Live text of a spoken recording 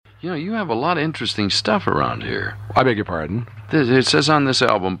You have a lot of interesting stuff around here. I beg your pardon? It says on this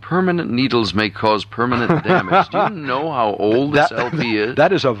album, permanent needles may cause permanent damage. Do you know how old this LP is?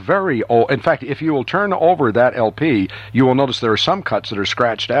 That is a very old... In fact, if you will turn over that LP, you will notice there are some cuts that are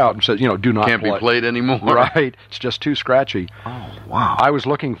scratched out and says, do not Can't be played anymore. Right. It's just too scratchy. Oh, wow. I was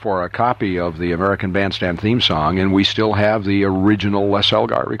looking for a copy of the American Bandstand theme song, and we still have the original Les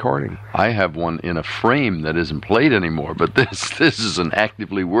Elgart recording. I have one in a frame that isn't played anymore, but this is an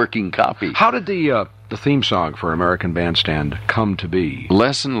actively working copy. How did the theme song for American Bandstand come to be?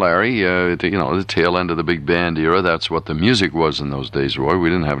 Les and Larry, the tail end of the big band era, that's what the music was in those days, Roy. We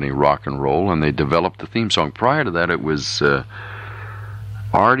didn't have any rock and roll, and they developed the theme song. Prior to that, it was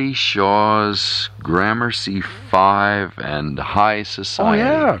Artie Shaw's Gramercy 5 and High Society. Oh,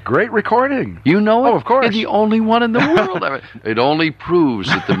 yeah. Great recording. You know it? Oh, of course. You're the only one in the world. It only proves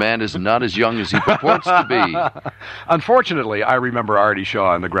that the man is not as young as he purports to be. Unfortunately, I remember Artie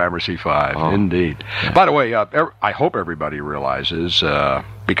Shaw and the Gramercy 5. Oh. Indeed. Yeah. By the way, I hope everybody realizes,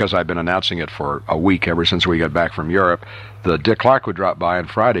 because I've been announcing it for a week ever since we got back from Europe, that Dick Clark would drop by on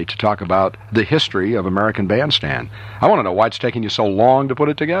Friday to talk about the history of American Bandstand. I want to know why it's taking you so long to put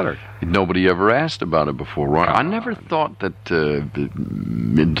it together. Nobody ever asked about it before, Roy. I never thought that,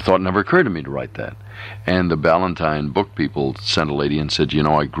 it never occurred to me to write that. And the Ballantine book people sent a lady and said,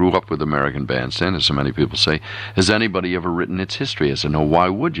 I grew up with American Bandstand, as so many people say. Has anybody ever written its history? I said, no, why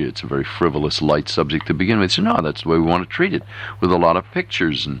would you? It's a very frivolous, light subject to begin with. They said, no, that's the way we want to treat it, with a lot of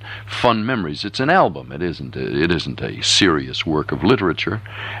pictures and fun memories. It's an album. It isn't a serious work of literature.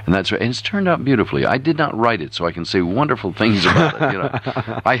 And it's turned out beautifully. I did not write it, so I can say wonderful things about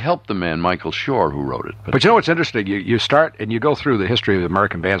it. I helped the man, Michael Shore, who wrote it. But what's interesting? You start and you go through the history of the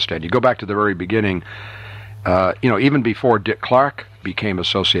American Bandstand. You go back to the very beginning. Even before Dick Clark became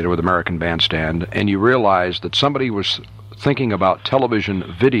associated with American Bandstand, and you realize that somebody was thinking about television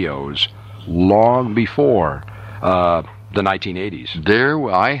videos long before the 1980s. There,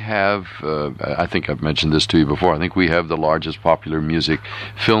 I have, I think I've mentioned this to you before, I think we have the largest popular music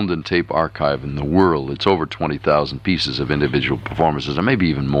filmed and tape archive in the world. It's over 20,000 pieces of individual performances, and maybe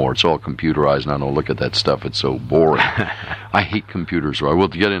even more. It's all computerized, and I don't look at that stuff. It's so boring. I hate computers, so I will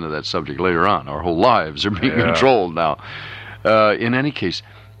get into that subject later on. Our whole lives are being controlled now. In any case,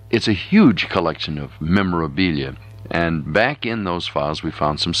 it's a huge collection of memorabilia. And back in those files, we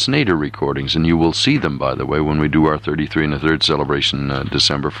found some Snyder recordings, and you will see them, by the way, when we do our 33 1/3 celebration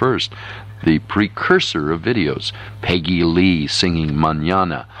December 1st. The precursor of videos, Peggy Lee singing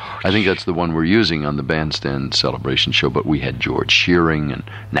Mañana. I think that's the one we're using on the Bandstand celebration show, but we had George Shearing and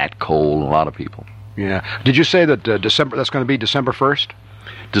Nat Cole and a lot of people. Yeah. Did you say that that's going to be December 1st?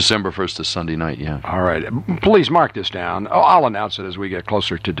 December 1st is Sunday night, yeah. All right. Please mark this down. I'll announce it as we get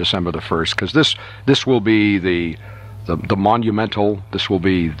closer to December the 1st, because this will be the monumental, this will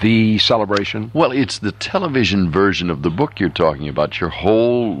be the celebration. Well, it's the television version of the book you're talking about. Your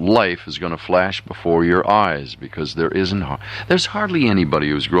whole life is going to flash before your eyes, because there's hardly anybody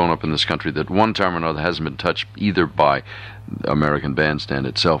who's grown up in this country that one time or another hasn't been touched either by American Bandstand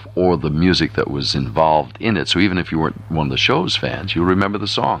itself or the music that was involved in it. So even if you weren't one of the show's fans, you'll remember the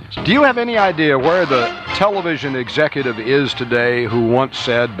songs. Do you have any idea where the television executive is today who once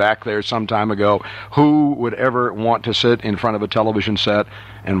said back there some time ago, who would ever want to sit in front of a television set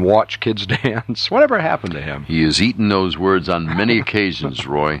and watch kids dance? Whatever happened to him? He has eaten those words on many occasions,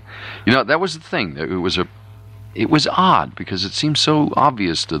 Roy. That was the thing. It was odd because it seemed so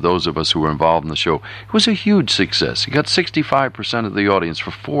obvious to those of us who were involved in the show. It was a huge success. It got 65% of the audience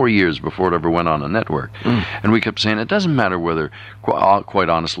for 4 years before it ever went on a network. And we kept saying it doesn't matter whether, quite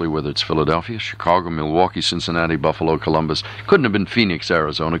honestly, whether it's Philadelphia, Chicago, Milwaukee, Cincinnati, Buffalo, Columbus. Couldn't have been Phoenix,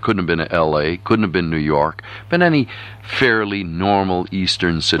 Arizona. Couldn't have been L.A. Couldn't have been New York. But any fairly normal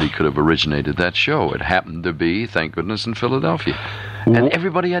eastern city could have originated that show. It happened to be, thank goodness, in Philadelphia. And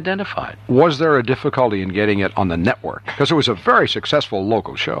everybody identified. Was there a difficulty in getting it on the network? Because it was a very successful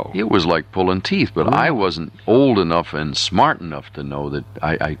local show. It was like pulling teeth, but I wasn't old enough and smart enough to know that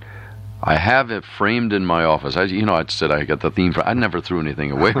I have it framed in my office. I said I got the theme. I never threw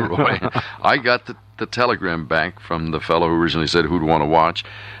anything away, Roy. I got the telegram back from the fellow who originally said who'd want to watch,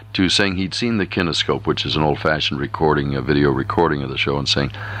 to saying he'd seen the Kinescope, which is an old-fashioned recording, a video recording of the show, and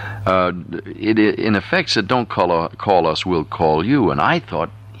saying, it in effect said, don't call us, we'll call you. And I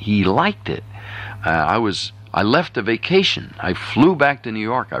thought he liked it. I left a vacation. I flew back to New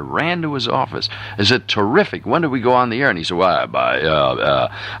York. I ran to his office. I said, terrific. When do we go on the air? And he said,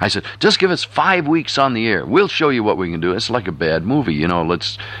 I said, just give us 5 weeks on the air. We'll show you what we can do. It's like a bad movie.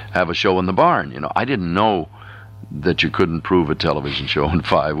 Let's have a show in the barn. I didn't know that you couldn't prove a television show in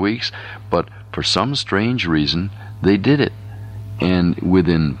 5 weeks, but for some strange reason, they did it. And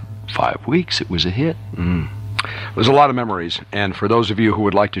within 5 weeks, it was a hit. There's a lot of memories, and for those of you who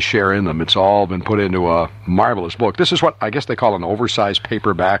would like to share in them, it's all been put into a marvelous book. This is what I guess they call an oversized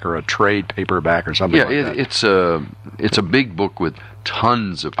paperback or a trade paperback or something like that. It's a big book with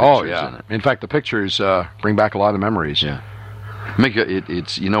tons of pictures in it. In fact, the pictures bring back a lot of memories. Yeah.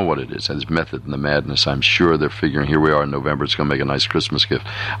 It's you know what it is. It's Method in the Madness. I'm sure they're figuring, here we are in November, it's going to make a nice Christmas gift.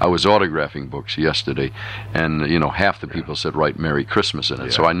 I was autographing books yesterday, and half the people said write Merry Christmas in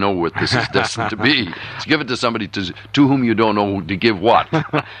it. So I know what this is destined to be. It's give it to somebody to whom you don't know to give what.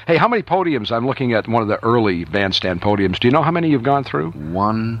 Hey, how many podiums? I'm looking at one of the early bandstand podiums. Do you know how many you've gone through?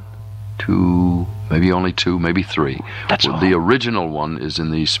 1, 2, maybe only 2, maybe 3. That's all. The original one is in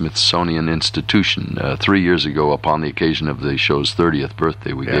the Smithsonian Institution. 3 years ago, upon the occasion of the show's 30th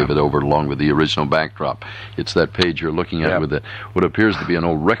birthday, we gave it over along with the original backdrop. It's that page you're looking at with what appears to be an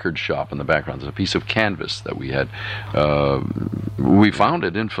old record shop in the background. There's a piece of canvas that we had. We found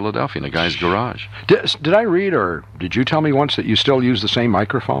it in Philadelphia in a guy's garage. Did I read, or did you tell me once that you still use the same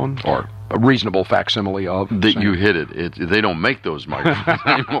microphone, or a reasonable facsimile of? That you hit it. They don't make those microphones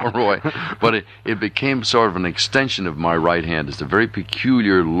anymore, Roy. But it became sort of an extension of my right hand. It's a very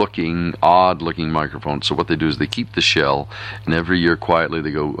peculiar-looking, odd-looking microphone. So what they do is they keep the shell, and every year quietly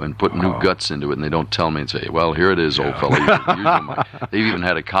they go and put new guts into it, and they don't tell me and say, well, here it is, old fella. They've even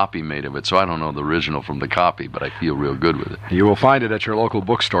had a copy made of it, so I don't know the original from the copy, but I feel real good with it. You will find it at your local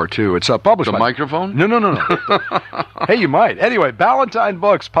bookstore, too. It's published The microphone? No. Hey, you might. Anyway, Ballantine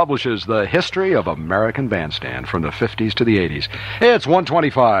Books publishes the history of American Bandstand from the 50s to the 80s. It's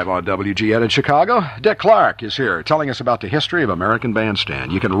 1:25 on WGN in Chicago. Dick Clark is here telling us about the history of American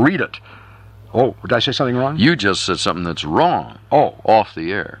Bandstand. You can read it. Oh, did I say something wrong? You just said something that's wrong. Oh. Off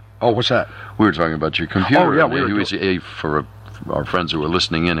the air. Oh, what's that? We were talking about your computer. Oh, yeah. For our friends who are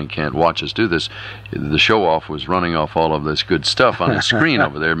listening in and can't watch us do this, the show-off was running off all of this good stuff on the screen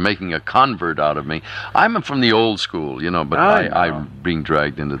over there, making a convert out of me. I'm from the old school, but I'm being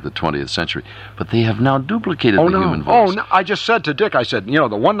dragged into the 20th century. But they have now duplicated the human voice. Oh, no. I just said to Dick, I said, the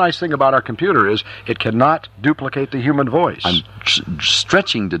one nice thing about our computer is it cannot duplicate the human voice. I'm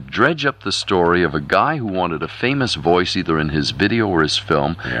stretching to dredge up the story of a guy who wanted a famous voice either in his video or his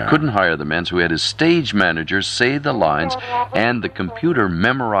film, couldn't hire the men, so he had his stage manager say the lines, and the computer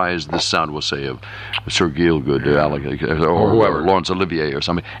memorized the sound, we'll say, of Sir Gielgud or whoever, Laurence Olivier or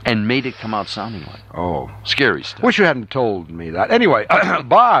something, and made it come out sounding like. Oh. Scary stuff. Wish you hadn't told me that. Anyway,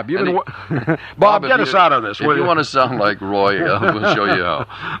 Bob, Bob, get us out of this. If you want to sound like Roy, we'll show you how.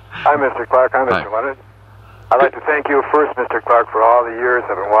 Hi, Mr. Clark. I'm Mr. Leonard. I'd like to thank you first, Mr. Clark, for all the years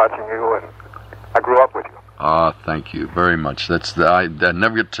I've been watching you, and I grew up with you. Thank you very much. I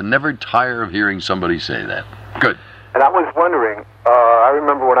never tire of hearing somebody say that. Good. And I was wondering, I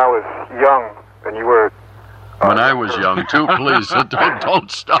remember when I was young, and you were... when I was young, too, please.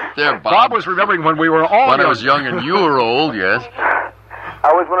 Don't stop there, Bob. Bob was remembering when we were all When I was young and you were old, yes.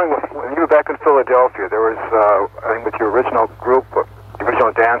 I was wondering, when you were back in Philadelphia, there was, I think, with your original group, the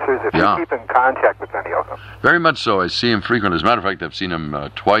original dancers, if you keep in contact with any of them. Very much so. I see him frequently. As a matter of fact, I've seen him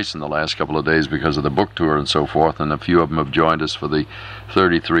twice in the last couple of days because of the book tour and so forth, and a few of them have joined us for the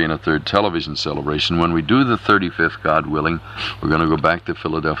 33 1/3 television celebration. When we do the 35th, God willing, we're going to go back to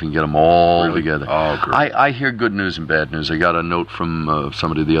Philadelphia and get them all together. Oh, great. I hear good news and bad news. I got a note from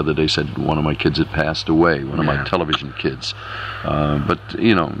somebody the other day said one of my kids had passed away, one of my television kids. But,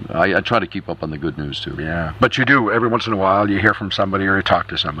 I try to keep up on the good news, too. Yeah. But you do. Every once in a while, you hear from somebody or you talk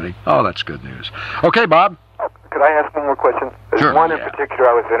to somebody. Oh, that's good news. Okay, Bob. Could I ask one more question? There's Sure. one in particular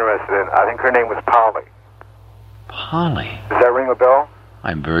I was interested in. I think her name was Polly. Polly? Does that ring a bell?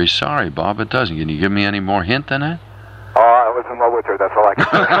 I'm very sorry, Bob. It doesn't. Can you give me any more hint than that? Oh, I was in love with her. That's all I can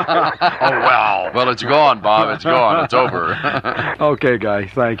say. Oh, well. Well, it's gone, Bob. It's gone. It's over. Okay, guy.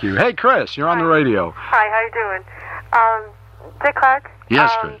 Thank you. Hey, Chris, you're on the radio. Hi, how you doing? Dick Clark?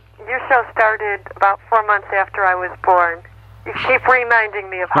 Yes, Chris. Your show started about 4 months after I was born. You keep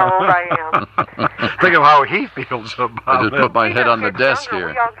reminding me of how old I am. Think of how he feels about I just put my head on the Kids desk younger,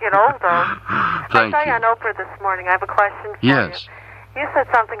 here. We all get older. Thank I saw you you. on Oprah this morning. I have a question for Yes. you. You said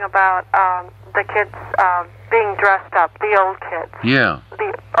something about the kids being dressed up, the old kids, Yeah.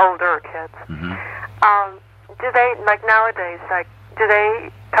 the older kids. Mm-hmm. Do they, like nowadays, do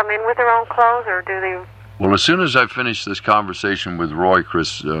they come in with their own clothes, or do they Well, as soon as I finish this conversation with Roy,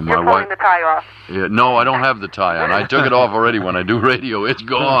 Chris, my You're wife... pulling the tie off. Yeah, no, I don't have the tie on. I took it off already when I do radio. It's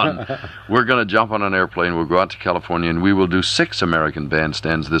gone. We're going to jump on an airplane. We'll go out to California, and we will do 6 American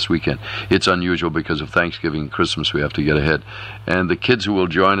bandstands this weekend. It's unusual because of Thanksgiving and Christmas. We have to get ahead. And the kids who will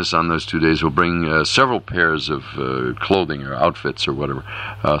join us on those 2 days will bring several pairs of clothing or outfits or whatever.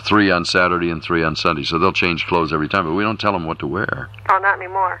 3 on Saturday and 3 on Sunday. So they'll change clothes every time, but we don't tell them what to wear. Oh, not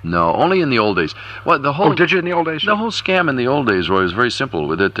anymore. No, only in the old days. Well, the whole... Oh, did you in the old days? The whole scam in the old days, Roy, was very simple.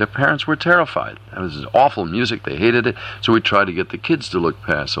 With it, their parents were terrified. It was awful music. They hated it. So we tried to get the kids to look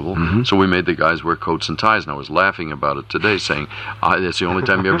passable. Mm-hmm. So we made the guys wear coats and ties. And I was laughing about it today, saying, that's the only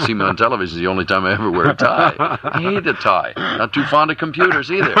time you ever see me on television. It's the only time I ever wear a tie. I hate a tie. Not too fond of computers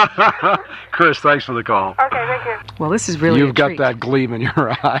either. Chris, thanks for the call. Okay, thank you. Well, this is really You've got that gleam in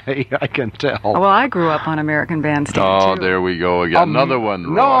your eye, I can tell. Well, I grew up on American Bandstand, Oh, too. there we go again. Another one,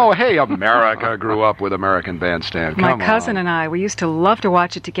 Roy. No, hey, America grew up with American Bandstand. My Come cousin on. and I, we used to love to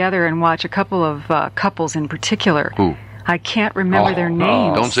watch it together and watch a couple of couples in particular. Who? I can't remember their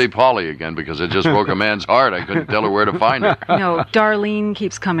names. Don't say Polly again, because it just broke a man's heart. I couldn't tell her where to find her. No, Darlene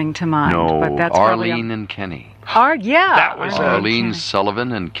keeps coming to mind. No, but that's probably Arlene and Kenny. Yeah. That was Arlene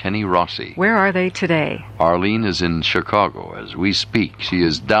Sullivan and Kenny Rossi. Where are they today? Arlene is in Chicago as we speak. She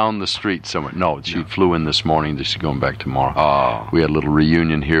is down the street somewhere. No, she flew in this morning. She's going back tomorrow. Oh. We had a little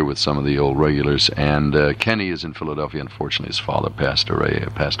reunion here with some of the old regulars. And Kenny is in Philadelphia. Unfortunately, his father passed away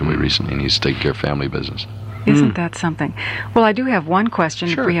recently, and he's taking care of family business. Isn't that something? Well, I do have one question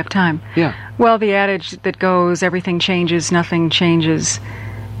if we have time. Yeah. Well, the adage that goes, everything changes, nothing changes.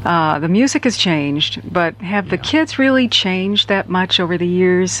 The music has changed, but have the kids really changed that much over the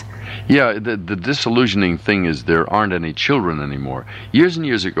years? Yeah, the disillusioning thing is there aren't any children anymore. Years and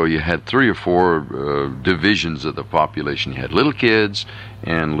years ago, you had 3 or 4 divisions of the population. You had little kids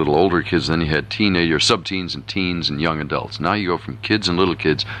and little older kids, then you had teenagers, sub-teens and teens and young adults. Now you go from kids and little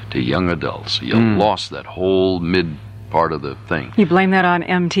kids to young adults. You lost that whole mid part of the thing. You blame that on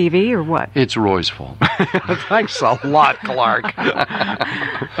MTV or what? It's Roy's fault. Thanks a lot, Clark.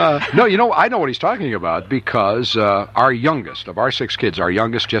 No, I know what he's talking about because our youngest of our 6 kids, our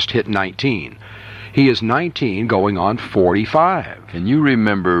youngest just hit 19. He is 19 going on 45. Can you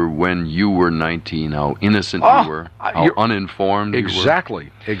remember when you were 19, how innocent you were, how uninformed you were? Exactly.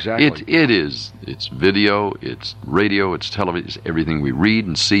 It is. It's video, it's radio, it's television, it's everything we read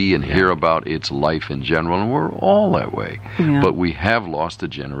and see and hear about. It's life in general, and we're all that way. Yeah. But we have lost a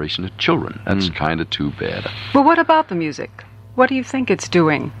generation of children. That's kind of too bad. Well, what about the music? What do you think it's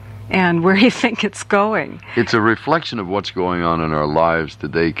doing? And where do you think it's going? It's a reflection of what's going on in our lives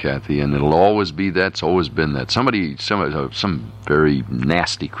today, Kathy, and it'll always be that. It's always been that. Some very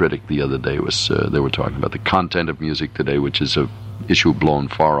nasty critic the other day they were talking about the content of music today, which is a issue blown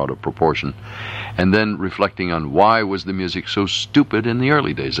far out of proportion, and then reflecting on why was the music so stupid in the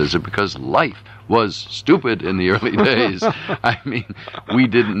early days? Is it because life was stupid in the early days? I mean, we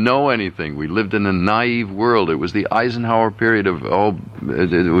didn't know anything. We lived in a naive world. It was the Eisenhower period of,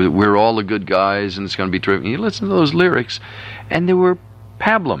 we're all the good guys and it's going to be terrific. And you listen to those lyrics, and they were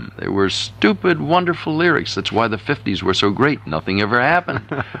pablum. They were stupid, wonderful lyrics. That's why the 50s were so great. Nothing ever happened.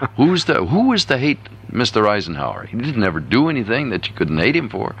 Who was to hate Mr. Eisenhower? He didn't ever do anything that you couldn't hate him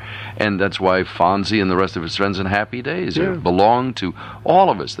for. And that's why Fonzie and the rest of his friends in Happy Days belong to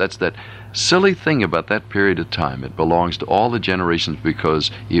all of us. That's that silly thing about that period of time. It belongs to all the generations because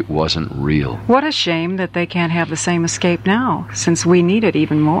it wasn't real. What a shame that they can't have the same escape now, since we need it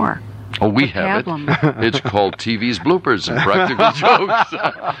even more. Oh, we have it. It's called TV's bloopers and practical jokes.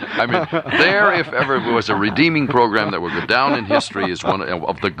 I mean, if ever was a redeeming program that would go down in history as one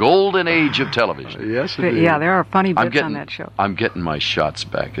of the golden age of television. Yes, yeah, there are funny bits on that show. I'm getting my shots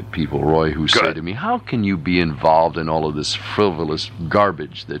back at people, Roy, who say to me, how can you be involved in all of this frivolous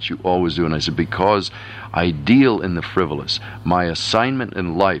garbage that you always do? And I said, because I deal in the frivolous. My assignment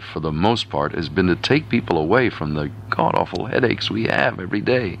in life, for the most part, has been to take people away from the god-awful headaches we have every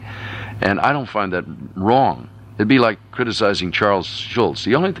day. And I don't find that wrong. It'd be like criticizing Charles Schulz.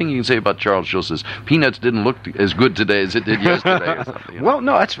 The only thing you can say about Charles Schulz is Peanuts didn't look as good today as it did yesterday or something. You know? Well,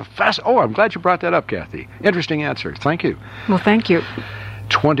 no, that's fast. Oh, I'm glad you brought that up, Kathy. Interesting answer. Thank you. Well, thank you.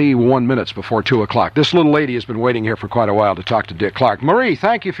 21 minutes before 2 o'clock. This little lady has been waiting here for quite a while to talk to Dick Clark. Marie,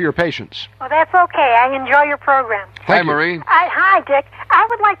 thank you for your patience. Well, that's okay. I enjoy your program. Hi, Marie. Hi, Dick. I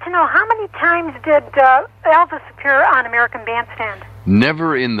would like to know, how many times did Elvis appear on American Bandstand?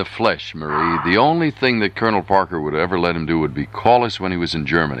 Never in the flesh, Marie. The only thing that Colonel Parker would ever let him do would be call us when he was in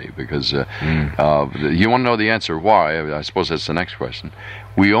Germany, because you want to know the answer why. I suppose that's the next question.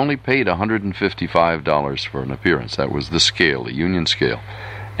 We only paid $155 for an appearance. That was the scale, the Union scale.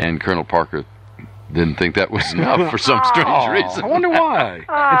 And Colonel Parker didn't think that was enough for some strange reason. I wonder why. In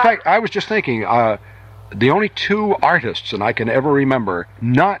fact, I was just thinking, the only two artists that I can ever remember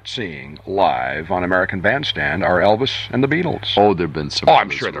not seeing live on American Bandstand are Elvis and the Beatles. Oh, there have been some. Oh, I'm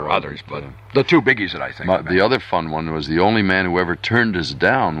sure there are others, but the two biggies that I think. The other fun one was the only man who ever turned us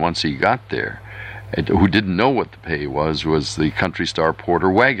down once he got there, who didn't know what the pay was the country star Porter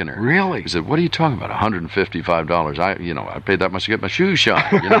Wagoner. Really? He said, "What are you talking about? $155? I paid that much to get my shoes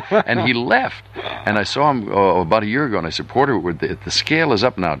shined." And he left. And I saw him about a year ago, and I said, "Porter, the scale is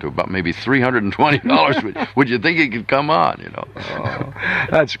up now to about maybe $320. Would you think he could come on?" Oh,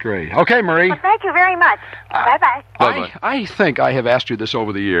 that's great. Okay, Marie. Well, thank you very much. Bye-bye. Bye-bye. I think I have asked you this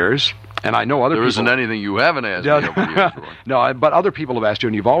over the years, and I know other people... There isn't anything you haven't asked me over the years, Roy. No, but other people have asked you,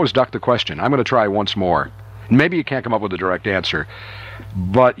 and you've always ducked the question. I'm going to try once more. Maybe you can't come up with a direct answer,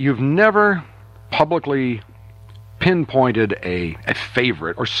 but you've never publicly pinpointed a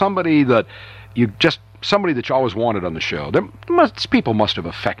favorite or somebody that you always wanted on the show. People must have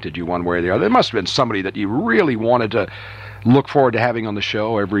affected you one way or the other. There must have been somebody that you really wanted to look forward to having on the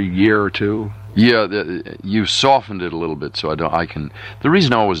show every year or two. Yeah, you've softened it a little bit, so the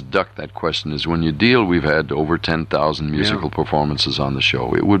reason I always duck that question is when we've had over 10,000 musical performances on the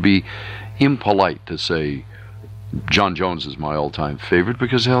show. It would be impolite to say John Jones is my all-time favorite,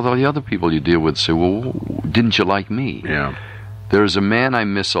 because all the other people you deal with say, well, didn't you like me? Yeah. There's a man I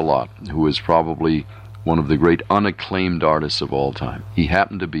miss a lot who is probably one of the great unacclaimed artists of all time. He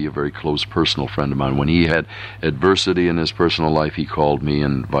happened to be a very close personal friend of mine. When he had adversity in his personal life, he called me,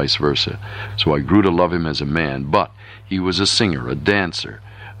 and vice versa. So I grew to love him as a man, but he was a singer, a dancer,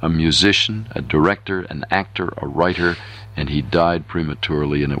 a musician, a director, an actor, a writer, and he died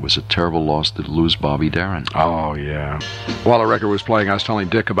prematurely, and it was a terrible loss to lose Bobby Darin. Oh, yeah. While the record was playing, I was telling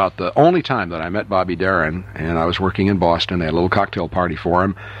Dick about the only time that I met Bobby Darin, and I was working in Boston. They had a little cocktail party for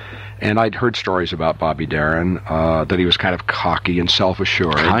him. And I'd heard stories about Bobby Darin, that he was kind of cocky and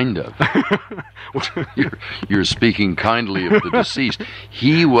self-assured. Kind of. You're speaking kindly of the deceased.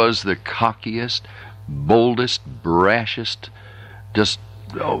 He was the cockiest, boldest, brashest,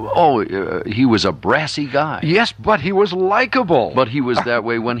 he was a brassy guy. Yes, but he was likable. But he was that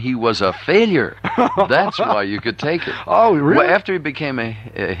way when he was a failure. That's why you could take it. Oh, really? Well, after he became a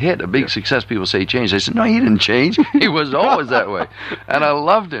hit, a big success, people say he changed. I said, no, he didn't change. He was always that way. And I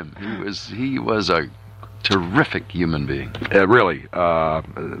loved him. He was a terrific human being. Really.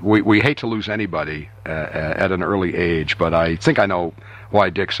 We hate to lose anybody at an early age, but I think I know why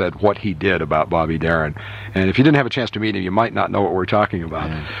Dick said what he did about Bobby Darin. And if you didn't have a chance to meet him, you might not know what we're talking about.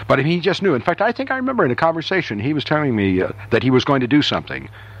 Yeah. But he just knew. In fact, I think I remember in a conversation, he was telling me that he was going to do something.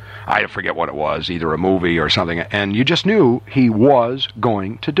 I forget what it was, either a movie or something, and you just knew he was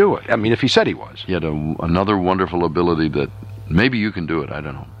going to do it. I mean, if he said he was. He had another wonderful ability that maybe you can do it, I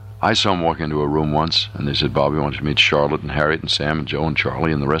don't know. I saw him walk into a room once, and they said, Bobby wants to meet Charlotte and Harriet and Sam and Joe and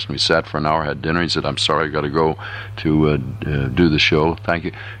Charlie and the rest. And we sat for an hour, had dinner. He said, I'm sorry, I got to go to do the show. Thank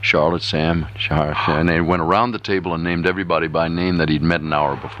you. Charlotte, Sam, and they went around the table and named everybody by name that he'd met an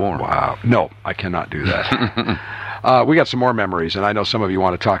hour before. Wow. No, I cannot do that. We got some more memories, and I know some of you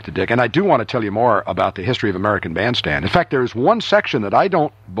want to talk to Dick. And I do want to tell you more about the history of American Bandstand. In fact, there's one section that I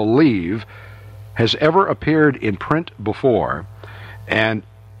don't believe has ever appeared in print before, and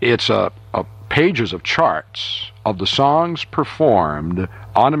it's pages of charts of the songs performed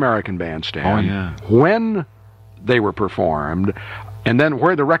on American Bandstand, when they were performed, and then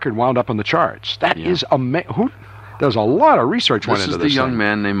where the record wound up on the charts. That is amazing. There's a lot of research went into this. This is the young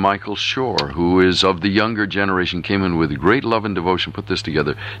man named Michael Shore, who is of the younger generation, came in with great love and devotion, put this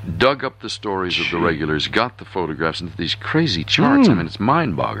together, dug up the stories of the regulars, got the photographs into these crazy charts. I mean, it's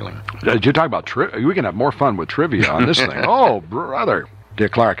mind-boggling. You talk about trivia. We can have more fun with trivia on this thing. Oh, brother.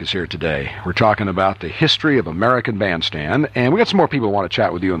 Dick Clark is here today. We're talking about the history of American Bandstand, and we got some more people who want to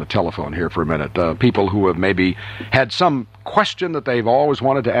chat with you on the telephone here for a minute. People who have maybe had some question that they've always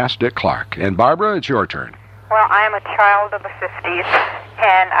wanted to ask Dick Clark. And Barbara, it's your turn. Well, I am a child of the 50s,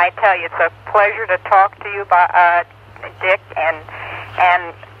 and I tell you, it's a pleasure to talk to you, Dick, and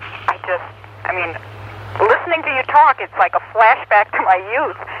listening to you talk, it's like a flashback to my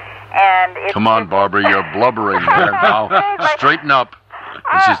youth. And come on, Barbara, you're blubbering there now. Straighten up.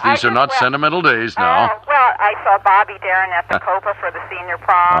 These are not sentimental days now. Well, I saw Bobby Darin at the Copa for the senior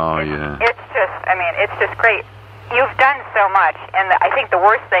prom. Oh, yeah. It's just great. You've done so much, and I think the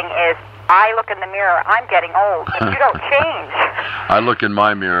worst thing is I look in the mirror, I'm getting old, but you don't change. I look in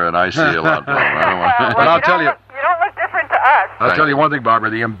my mirror, and I see a lot more. But I'll tell you. You don't look different to us. I'll tell you one thing, Barbara.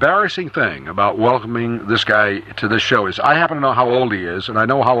 The embarrassing thing about welcoming this guy to this show is I happen to know how old he is, and I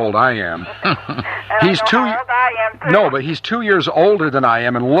know how old I am. don't know how old I am, too. No, but he's 2 years older than I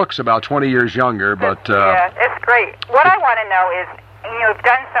am and looks about 20 years younger. But yeah, it's great. What I want to know is, you've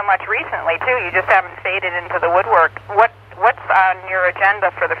done so much recently, too. You just haven't faded into the woodwork. What's on your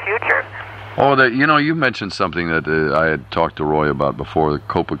agenda for the future? Oh, you mentioned something that I had talked to Roy about before, the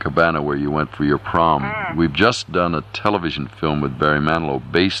Copacabana, where you went for your prom. We've just done a television film with Barry Manilow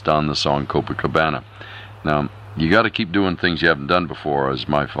based on the song Copacabana. Now, you got to keep doing things you haven't done before, is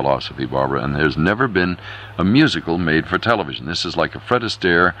my philosophy, Barbara, and there's never been a musical made for television. This is like a Fred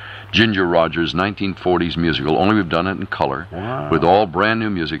Astaire, Ginger Rogers 1940s musical, only we've done it in color, with all brand new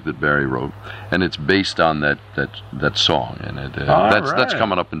music that Barry wrote, and it's based on that song, and that's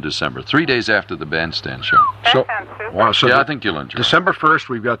coming up in December, 3 days after the bandstand show. That sounds super. Wow, so yeah, I think you'll enjoy it. December 1st,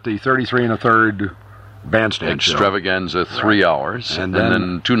 we've got the 33 1/3 bandstand Extravaganza, 3 hours, and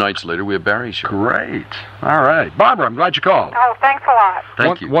then 2 nights later we have Barry's show. Great. All right. Barbara, I'm glad you called. Oh, thanks a lot.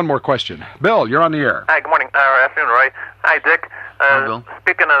 Thank you. One more question. Bill, you're on the air. Hi, good morning, afternoon, Roy. Hi, Dick. Hi, Bill.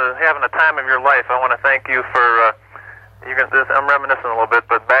 Speaking of having a time of your life, I want to thank you for, I'm reminiscing a little bit,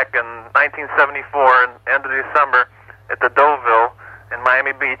 but back in 1974, end of December, at the Deauville in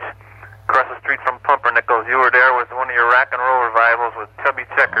Miami Beach, across the street from Pumpernickel's, you were there with one of your rock and roll revivals with Chubby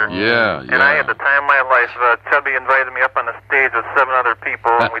Checker. Yeah. And I had the time of my life. Chubby invited me up on the stage with 7 other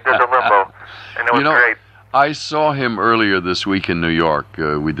people, and we did the limbo, and it was great. I saw him earlier this week in New York.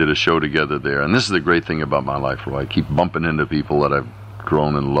 We did a show together there, and this is the great thing about my life, Roy. I keep bumping into people that I've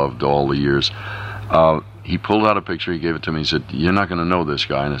grown and loved all the years. He pulled out a picture, he gave it to me, he said, "You're not going to know this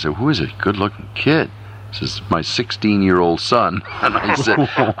guy." And I said, "Who is it?" "Good-looking kid." He says, "My 16-year-old son." And I said,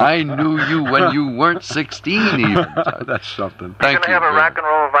 "I knew you when you weren't 16 even." That's something. You're going to have a rock and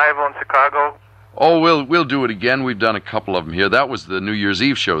roll revival in Chicago? Oh, we'll do it again. We've done a couple of them here. That was the New Year's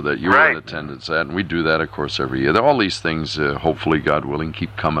Eve show that you were in attendance at, and we do that, of course, every year. All these things, hopefully, God willing,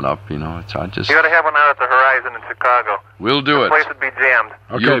 keep coming up. You got to have one out at the Horizon in Chicago. We'll do The it. place would be jammed.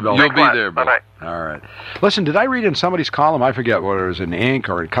 Okay, Bill. You'll be there, Bill. Bye-bye. All right. Listen, did I read in somebody's column, I forget whether it was in Ink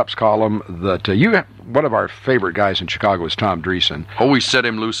or in Cup's column, that one of our favorite guys in Chicago is Tom Dreesen. Oh, we set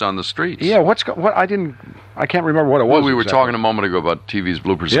him loose on the streets. Yeah, I can't remember what it was. Well, we were talking a moment ago about TV's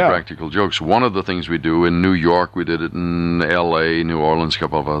Bloopers and Practical Jokes. One of the things we do in New York, we did it in L.A., New Orleans, a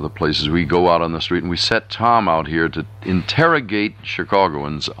couple of other places. We go out on the street and we set Tom out here to interrogate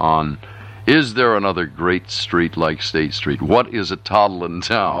Chicagoans on, is there another great street like State Street? What is a toddlin'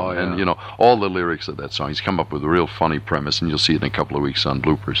 town? Oh, yeah. And, all the lyrics of that song. He's come up with a real funny premise, and you'll see it in a couple of weeks on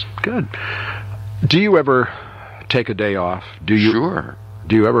Bloopers. Good. Do you ever take a day off? Sure.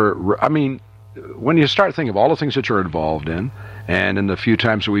 Do you ever, when you start thinking of all the things that you're involved in, and in the few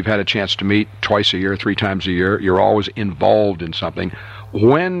times that we've had a chance to meet, twice a year, 3 times a year, you're always involved in something.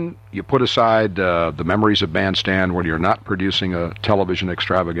 When you put aside the memories of Bandstand, when you're not producing a television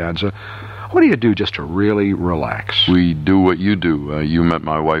extravaganza, what do you do just to really relax? We do what you do. You met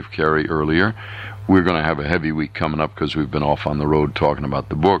my wife, Carrie, earlier. We're going to have a heavy week coming up because we've been off on the road talking about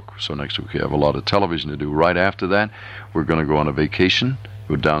the book. So next week we have a lot of television to do. Right after that, we're going to go on a vacation.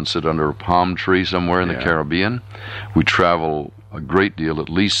 Go down, sit under a palm tree somewhere in the Caribbean. We travel a great deal, at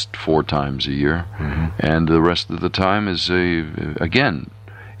least 4 times a year. Mm-hmm. And the rest of the time is, again,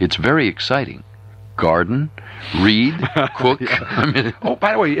 it's very exciting. Garden, read, cook. Oh,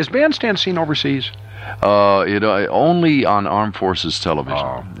 by the way, is Bandstand seen overseas? Only on Armed Forces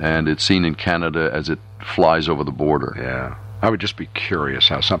television, and it's seen in Canada as it flies over the border. Yeah. I would just be curious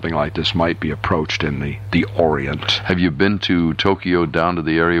how something like this might be approached in the Orient. Have you been to Tokyo, down to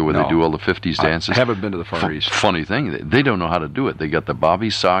the area where they do all the 50s dances? I haven't been to the Far East. Funny thing, they don't know how to do it. They got the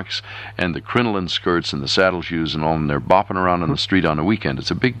bobby socks and the crinoline skirts and the saddle shoes and all, and they're bopping around on the street on the weekend. It's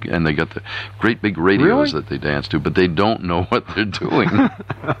and they got the great big radios that they dance to, but they don't know what they're doing.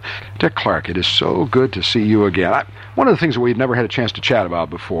 Dick Clark, it is so good to see you again. One of the things that we've never had a chance to chat about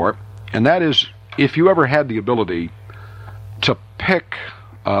before, and that is if you ever had the ability to pick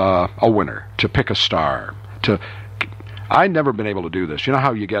a winner, to pick a star. I've never been able to do this. You know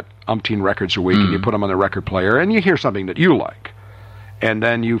how you get umpteen records a week and you put them on the record player and you hear something that you like, and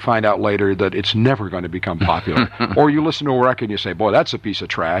then you find out later that it's never going to become popular. Or you listen to a record and you say, boy, that's a piece of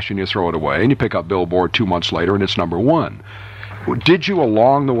trash, and you throw it away, and you pick up Billboard 2 months later and it's number 1. Did you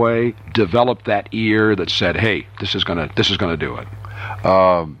along the way develop that ear that said, hey, this is gonna do it?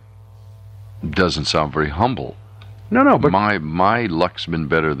 Doesn't sound very humble. No, but my luck's been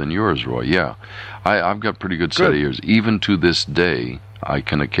better than yours, Roy. Yeah, I've got pretty good set of ears. Even to this day, I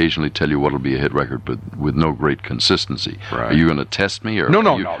can occasionally tell you what'll be a hit record, but with no great consistency. Right. Are you going to test me, or No,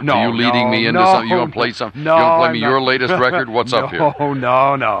 are you leading me into something? You going to play something? No, you going to play me I'm your not. latest record? What's up here?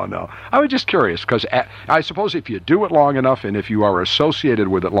 No. I was just curious because I suppose if you do it long enough, and if you are associated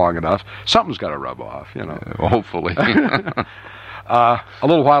with it long enough, something's got to rub off. Hopefully. A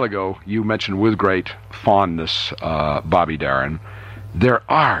little while ago, you mentioned with great fondness, Bobby Darin. There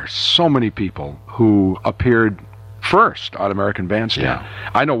are so many people who appeared first on American Bandstand. Yeah.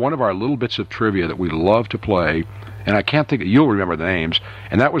 I know one of our little bits of trivia that we love to play, and I can't think, you'll remember the names,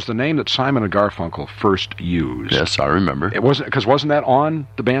 and that was the name that Simon and Garfunkel first used. Yes, I remember. It wasn't, because wasn't that on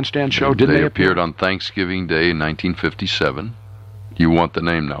the Bandstand show? Didn't they appeared on Thanksgiving Day in 1957. You want the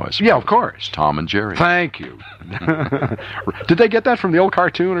name now, I suppose. Yeah, of course. Tom and Jerry. Thank you. Did they get that from the old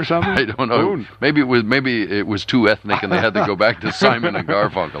cartoon or something? I don't know. Ooh. Maybe it was too ethnic, and they had to go back to Simon and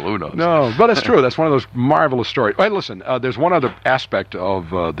Garfunkel. Who knows? No, but it's true. That's one of those marvelous stories. Hey, listen, there's one other aspect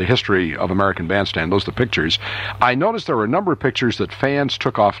of the history of American Bandstand. Those are the pictures. I noticed there were a number of pictures that fans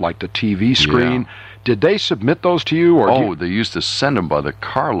took off, like the TV screen. Yeah. Did they submit those to you? Or they used to send them by the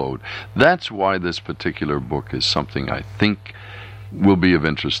carload. That's why this particular book is something I think will be of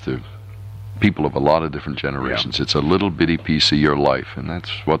interest to people of a lot of different generations. Yeah. It's a little bitty piece of your life, and that's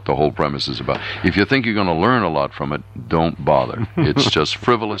what the whole premise is about. If you think you're going to learn a lot from it, don't bother. It's just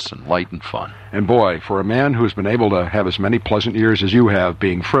frivolous and light and fun. And boy, for a man who's been able to have as many pleasant years as you have,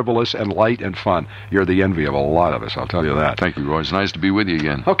 being frivolous and light and fun, you're the envy of a lot of us, I'll tell you that. Thank you, Roy. It's nice to be with you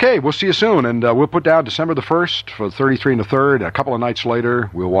again. Okay, we'll see you soon, and we'll put down December the 1st for the 33 and the 3rd. A couple of nights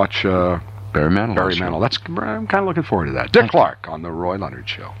later, we'll watch... Barry Manilow. I'm kind of looking forward to that. Dick Clark on The Roy Leonard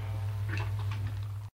Show.